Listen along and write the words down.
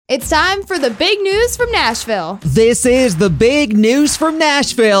It's time for the big news from Nashville. This is the big news from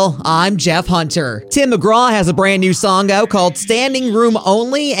Nashville. I'm Jeff Hunter. Tim McGraw has a brand new song out called Standing Room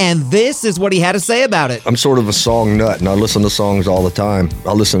Only, and this is what he had to say about it. I'm sort of a song nut, and I listen to songs all the time.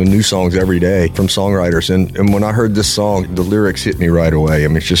 I listen to new songs every day from songwriters, and when I heard this song, the lyrics hit me right away. I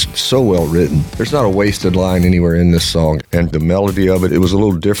mean, it's just so well written. There's not a wasted line anywhere in this song, and the melody of it, it was a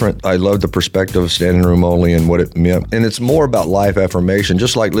little different. I love the perspective of Standing Room Only and what it meant, and it's more about life affirmation,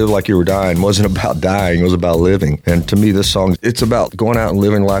 just like Live Like You Were Dying. It wasn't about dying, it was about living. And to me, this song, it's about going out and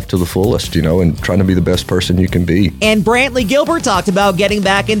living life to the fullest, and trying to be the best person you can be. And Brantley Gilbert talked about getting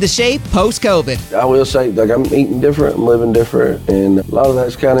back into shape post-COVID. I will say, I'm eating different, I'm living different, and a lot of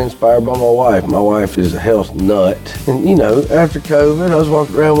that's kind of inspired by my wife. My wife is a health nut. And, after COVID, I was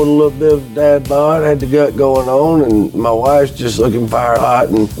walking around with a little bit of dad bod, had the gut going on, and my wife's just looking fire hot,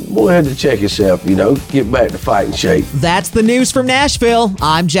 and boy, had to check yourself, get back to fighting shape. That's the news from Nashville.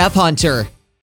 I'm Jeff Hunter.